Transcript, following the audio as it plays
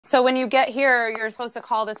So when you get here, you're supposed to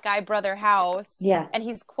call this guy Brother House, Yeah. and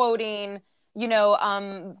he's quoting,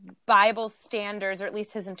 Bible standards, or at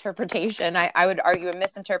least his interpretation. I would argue a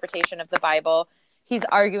misinterpretation of the Bible. He's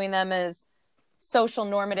arguing them as social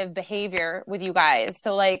normative behavior with you guys.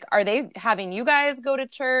 So, like, are they having you guys go to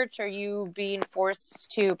church? Are you being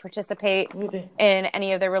forced to participate We were, in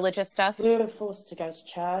any of their religious stuff? we were forced to go to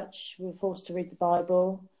church. We were forced to read the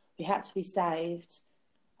Bible. We had to be saved.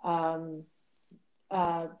 Um,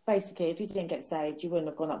 Basically, if you didn't get saved, you wouldn't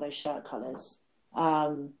have gone up those shirt colours.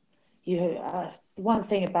 The one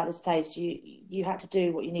thing about this place, you had to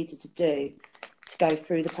do what you needed to do to go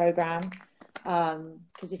through the program.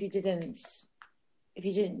 Because if you didn't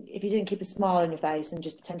keep a smile on your face and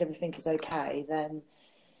just pretend everything is okay, then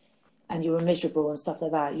and you were miserable and stuff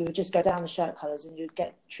like that, you would just go down the shirt colours and you'd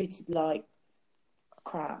get treated like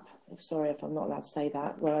crap. Sorry if I'm not allowed to say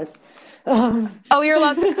that word. Oh, you're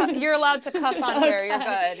allowed to cuss on here. You're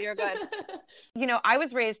Okay. good. You're good. I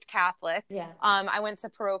was raised Catholic. Yeah. I went to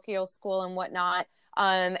parochial school and whatnot.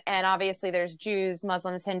 And obviously there's Jews,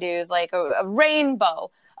 Muslims, Hindus, like a rainbow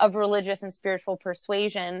of religious and spiritual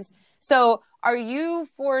persuasions. So are you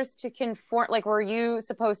forced to conform? Like, were you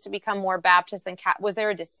supposed to become more Baptist than Cat? Was there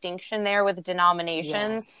a distinction there with Yeah.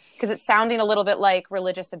 denominations? Because it's sounding a little bit like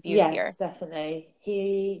religious abuse Yes, here. definitely.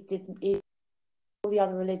 He didn't. All the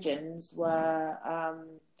other religions were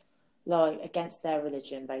like against their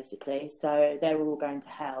religion, basically. So they were all going to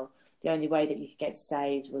hell. The only way that you could get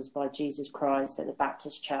saved was by Jesus Christ at the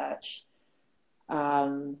Baptist church,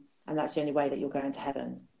 and that's the only way that you're going to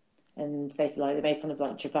heaven. And they made fun of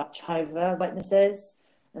like Jehovah Witnesses,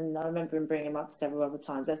 and I remember him bringing him up several other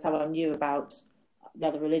times. That's how I knew about the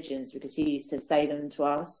other religions, because he used to say them to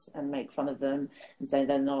us and make fun of them and say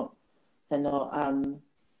they're not they're not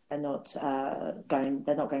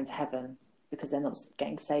going to heaven because they're not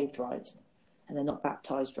getting saved right and they're not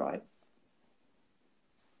baptized right.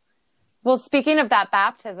 Well, speaking of that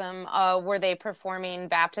baptism, were they performing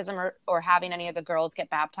baptism or having any of the girls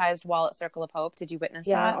get baptized while at Circle of Hope? Did you witness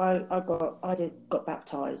Yeah, that? I got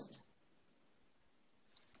baptized.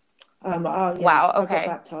 Wow. I got Okay.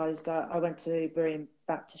 baptized. I went to Berean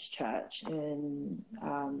Baptist Church in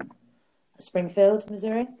Springfield,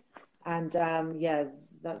 Missouri, and yeah,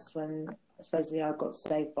 that's when supposedly I got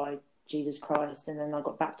saved by Jesus Christ, and then I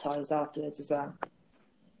got baptized afterwards as well.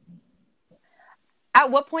 At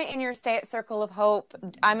what point in your stay at Circle of Hope,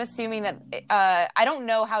 I'm assuming that I don't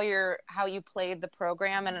know how you played the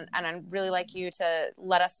program, and I'd really like you to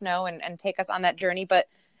let us know and take us on that journey. But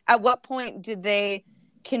at what point did they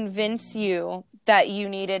convince you that you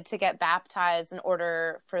needed to get baptized in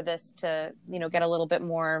order for this to, get a little bit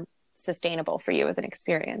more sustainable for you as an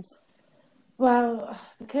experience? Well,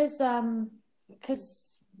 because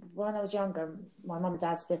when I was younger, my mum and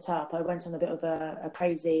dad split up. I went on a bit of a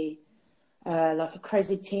crazy, like a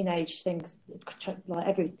crazy teenage thing, like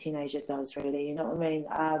every teenager does, really. You know what I mean?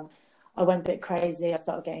 I went a bit crazy. I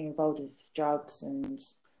started getting involved with drugs and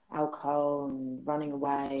alcohol and running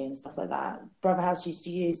away and stuff like that. Brother House used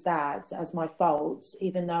to use that as my fault,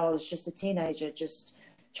 even though I was just a teenager, just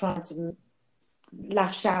trying to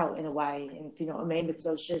lash out in a way, if you know what I mean, because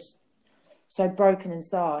I was just so broken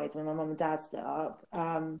inside when my mum and dad split up.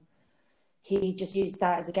 He just used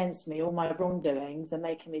that as against me, all my wrongdoings, and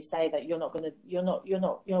making me say that you're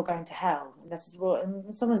going to hell. And this is what, and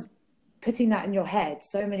when someone's putting that in your head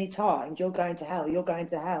so many times, you're going to hell, you're going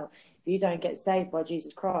to hell. If you don't get saved by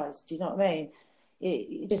Jesus Christ, do you know what I mean?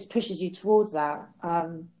 It just pushes you towards that.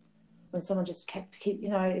 When someone just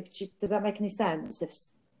does that make any sense?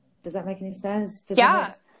 Does that make any sense? Does that make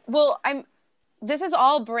Yeah. Well, this is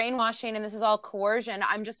all brainwashing and this is all coercion.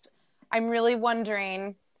 I'm really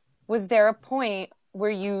wondering, was there a point where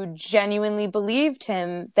you genuinely believed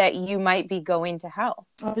him that you might be going to hell?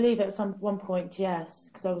 I believe at some one point, yes,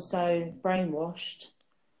 because I was so brainwashed.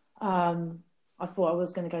 I thought I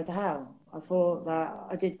was going to go to hell. I thought that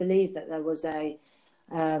I did believe that there was a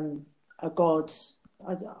God.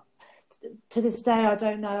 I, to this day, I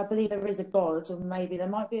don't know. I believe there is a God, or maybe there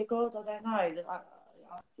might be a God. I don't know.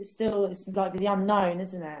 It's like the unknown,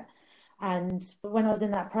 isn't it? And but when I was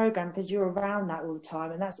in that program, because you're around that all the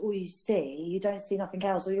time, and that's all you see, you don't see nothing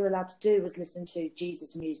else. All you're allowed to do was listen to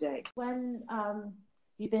Jesus music. When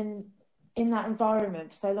you've been in that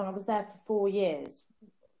environment for so long, I was there for 4 years.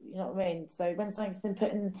 You know what I mean? So when something's been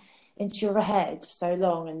put into your head for so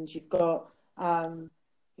long, and you're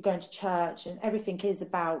going to church, and everything is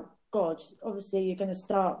about God, obviously you're going to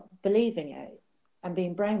start believing it and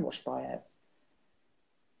being brainwashed by it.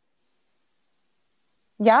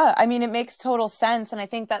 Yeah, I mean, it makes total sense. And I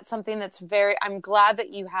think that's something I'm glad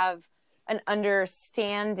that you have an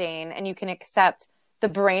understanding and you can accept the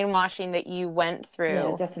brainwashing that you went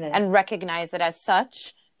through definitely. and recognize it as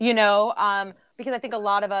such, you know, because I think a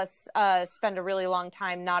lot of us spend a really long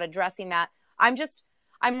time not addressing that.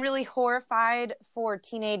 I'm really horrified for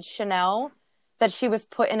teenage Chanel that she was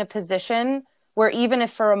put in a position where even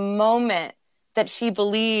if for a moment that she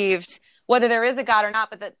believed, whether there is a God or not,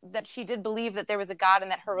 but that she did believe that there was a God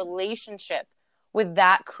and that her relationship with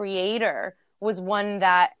that creator was one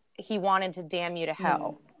that he wanted to damn you to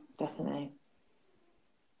hell. Definitely.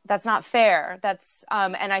 That's not fair.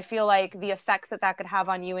 And I feel like the effects that could have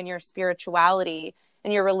on you and your spirituality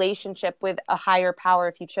and your relationship with a higher power,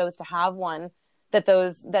 if you chose to have one, that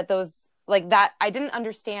those like that, I didn't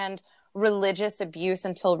understand religious abuse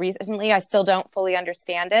until recently. I still don't fully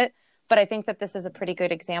understand it, but I think that this is a pretty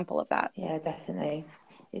good example of that. Yeah, definitely.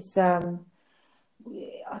 It's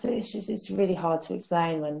it's really hard to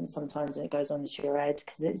explain when it goes on into your head,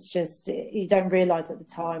 because it's just, you don't realize at the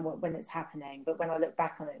time when it's happening, but when I look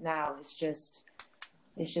back on it now, I just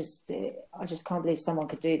can't believe someone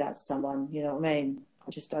could do that to someone. You know what I mean?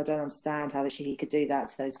 I don't understand how he could do that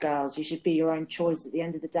to those girls. You should be your own choice at the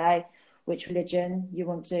end of the day, which religion you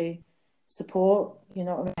want to support. You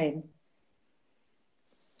know what I mean?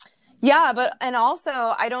 Yeah, and also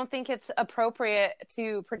I don't think it's appropriate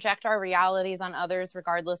to project our realities on others,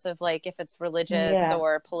 regardless of like if it's religious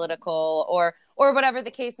or political or whatever the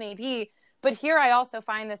case may be. But here I also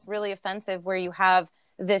find this really offensive, where you have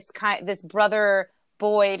this brother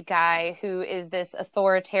Boyd guy who is this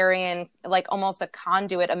authoritarian, like almost a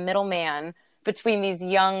conduit, a middleman between these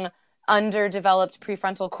young, underdeveloped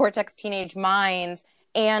prefrontal cortex teenage minds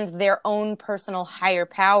and their own personal higher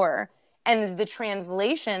power. And the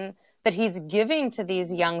translation that he's giving to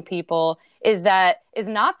these young people is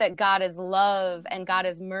not that God is love and God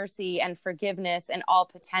is mercy and forgiveness and all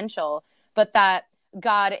potential, but that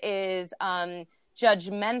God is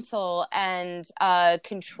judgmental and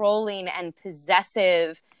controlling and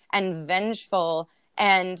possessive and vengeful.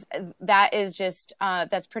 And that is just,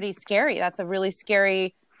 that's pretty scary. That's a really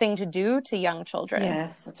scary thing to do to young children.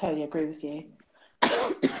 Yes, I totally agree with you.